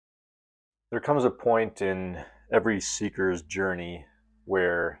There comes a point in every seeker's journey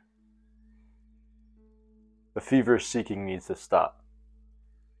where the feverish seeking needs to stop.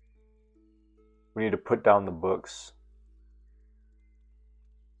 We need to put down the books.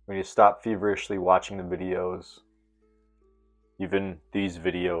 We need to stop feverishly watching the videos, even these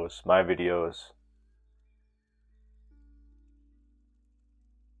videos, my videos.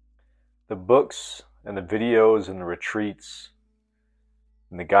 The books and the videos and the retreats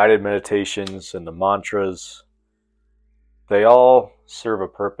and the guided meditations and the mantras, they all serve a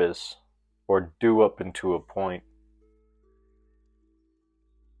purpose or do up into a point.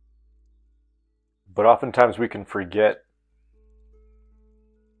 But oftentimes we can forget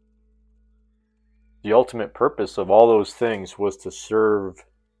the ultimate purpose of all those things was to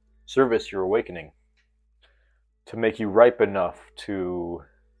service your awakening, to make you ripe enough to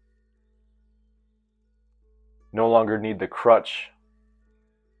no longer need the crutch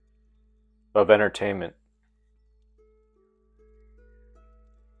of entertainment.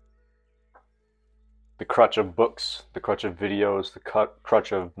 The crutch of books, the crutch of videos, the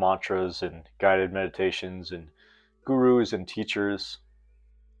crutch of mantras and guided meditations and gurus and teachers.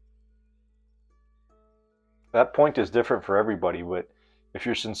 That point is different for everybody, but if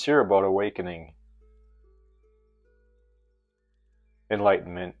you're sincere about awakening,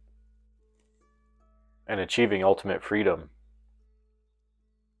 enlightenment, and achieving ultimate freedom,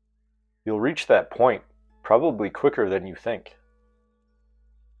 you'll reach that point probably quicker than you think.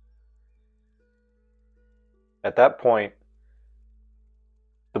 At that point,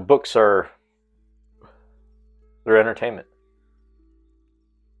 the books are their entertainment.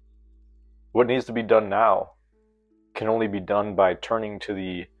 What needs to be done now can only be done by turning to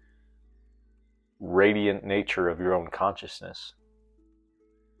the radiant nature of your own consciousness.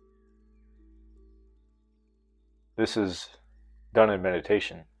 This is done in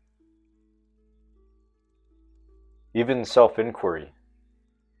meditation. Even self-inquiry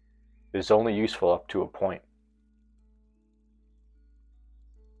is only useful up to a point.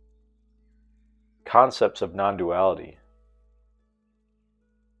 Concepts of non-duality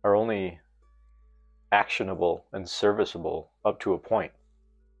are only actionable and serviceable up to a point.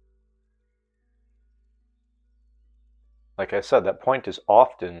 Like I said, that point is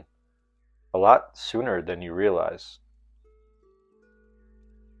often a lot sooner than you realize.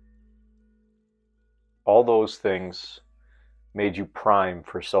 All those things made you prime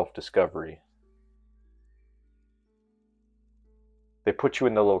for self-discovery. They put you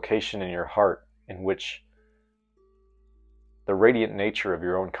in the location in your heart in which the radiant nature of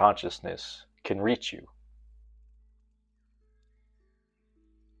your own consciousness can reach you.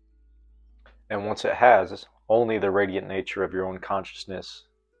 And once it has, only the radiant nature of your own consciousness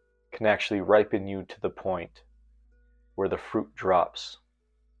can actually ripen you to the point where the fruit drops,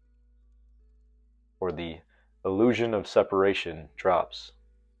 or the illusion of separation drops.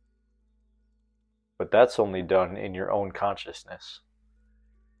 But that's only done in your own consciousness.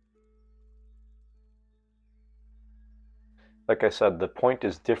 Like I said, the point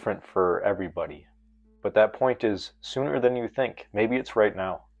is different for everybody, but that point is sooner than you think. Maybe it's right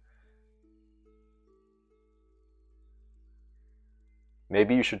now.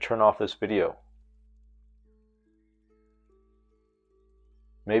 Maybe you should turn off this video.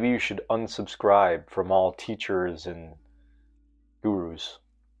 Maybe you should unsubscribe from all teachers and gurus.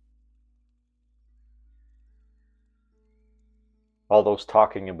 All those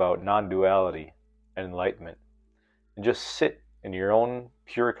talking about non-duality and enlightenment. And just sit in your own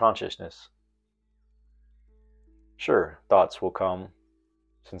pure consciousness. Sure, thoughts will come,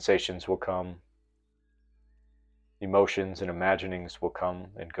 sensations will come, emotions and imaginings will come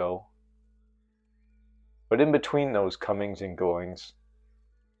and go. But in between those comings and goings,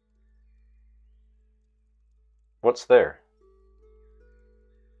 what's there?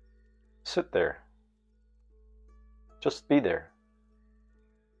 Sit there. Just be there.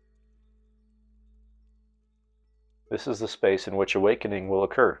 This is the space in which awakening will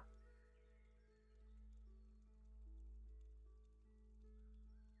occur.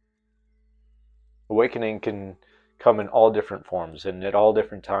 Awakening can come in all different forms and at all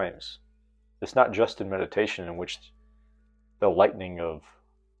different times. It's not just in meditation in which the lightning of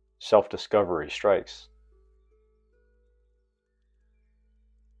self-discovery strikes.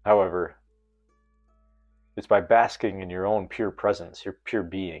 However, it's by basking in your own pure presence, your pure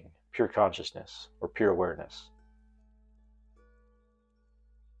being, pure consciousness, or pure awareness,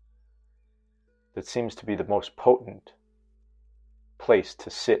 that seems to be the most potent place to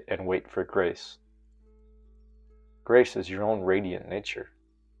sit and wait for grace. Grace is your own radiant nature,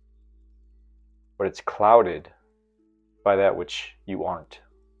 but it's clouded by that which you aren't.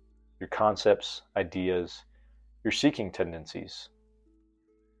 your concepts, ideas, your seeking tendencies,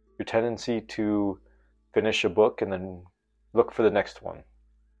 your tendency to finish a book and then look for the next one,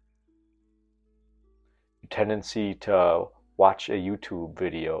 your tendency to watch a YouTube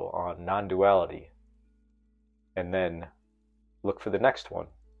video on non-duality and then look for the next one.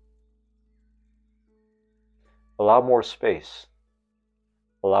 Allow more space.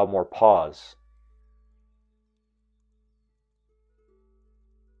 Allow more pause.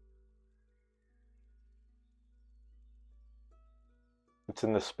 It's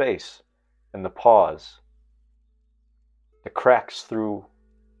in the space and the pause, the cracks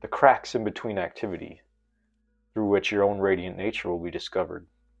in between activity, through which your own radiant nature will be discovered.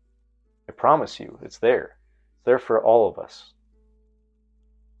 I promise you, it's there. It's there for all of us.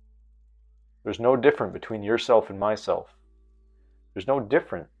 There's no difference between yourself and myself. There's no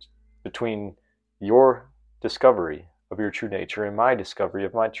difference between your discovery of your true nature and my discovery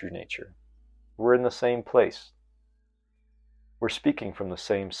of my true nature. We're in the same place. We're speaking from the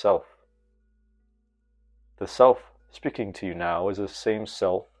same self. The self speaking to you now is the same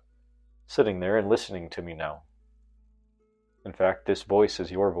self sitting there and listening to me now. In fact, this voice is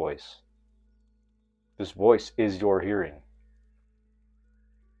your voice. This voice is your hearing.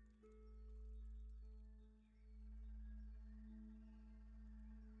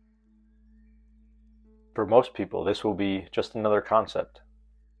 For most people, this will be just another concept,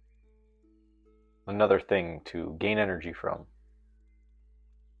 another thing to gain energy from.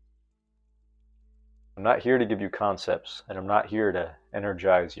 I'm not here to give you concepts, and I'm not here to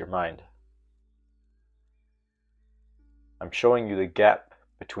energize your mind. I'm showing you the gap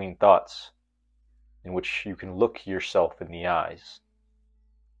between thoughts in which you can look yourself in the eyes.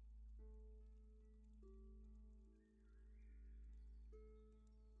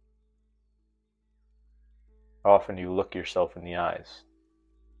 How often do you look yourself in the eyes?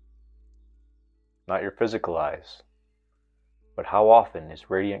 Not your physical eyes, but how often is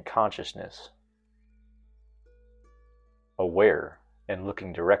radiant consciousness aware and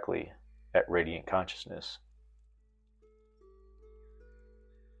looking directly at radiant consciousness?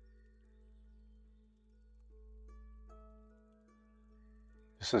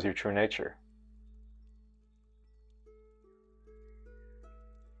 This is your true nature.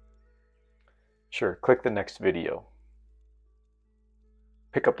 Sure, click the next video.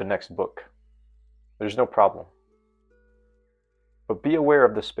 Pick up the next book. There's no problem. But be aware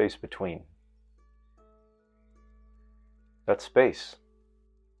of the space between. That space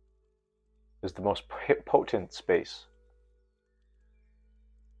is the most potent space.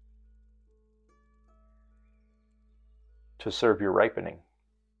 To serve your ripening.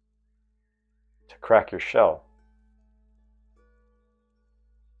 To crack your shell.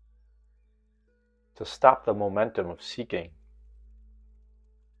 To stop the momentum of seeking.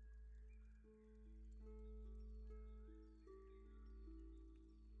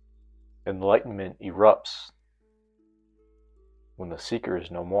 Enlightenment erupts when the seeker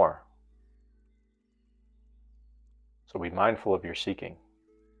is no more. So be mindful of your seeking.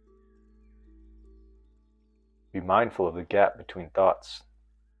 Be mindful of the gap between thoughts,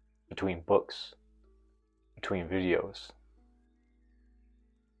 between books, between videos,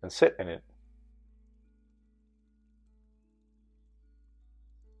 and sit in it.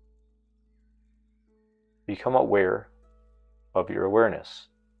 Become aware of your awareness.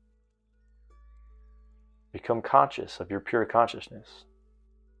 Become conscious of your pure consciousness.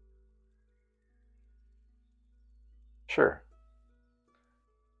 Sure,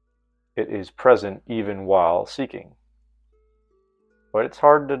 it is present even while seeking, but it's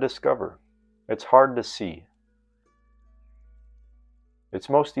hard to discover. It's hard to see. It's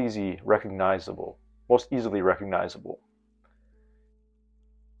most easily recognizable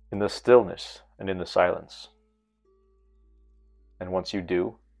in the stillness and in the silence. And once you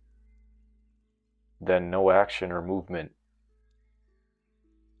do, then no action or movement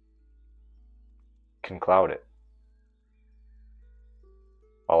can cloud it.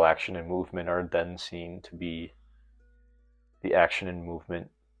 All action and movement are then seen to be the action and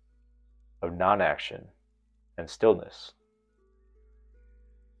movement of non-action and stillness.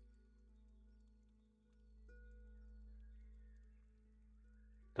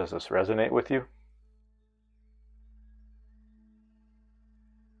 Does this resonate with you?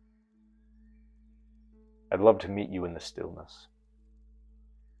 I'd love to meet you in the stillness.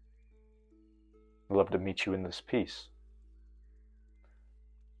 I'd love to meet you in this peace.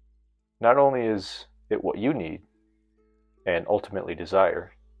 Not only is it what you need and ultimately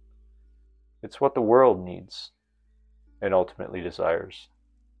desire, it's what the world needs and ultimately desires.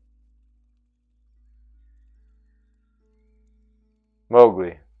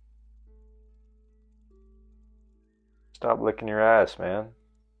 Mowgli, Stop licking your ass, man.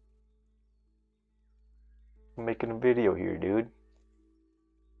 I'm making a video here, dude.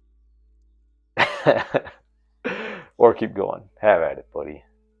 Or keep going. Have at it, buddy.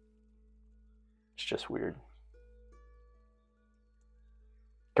 It's just weird.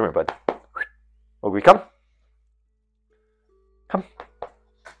 Come here, bud. Will we come? Come.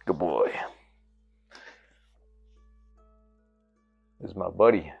 Good boy. This is my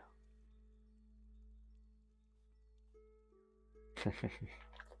buddy.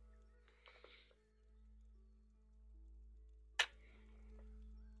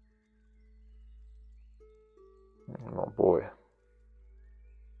 Oh boy.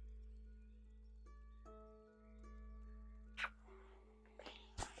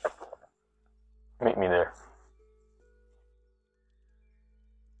 Meet me there.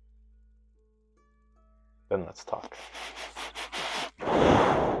 Then let's talk.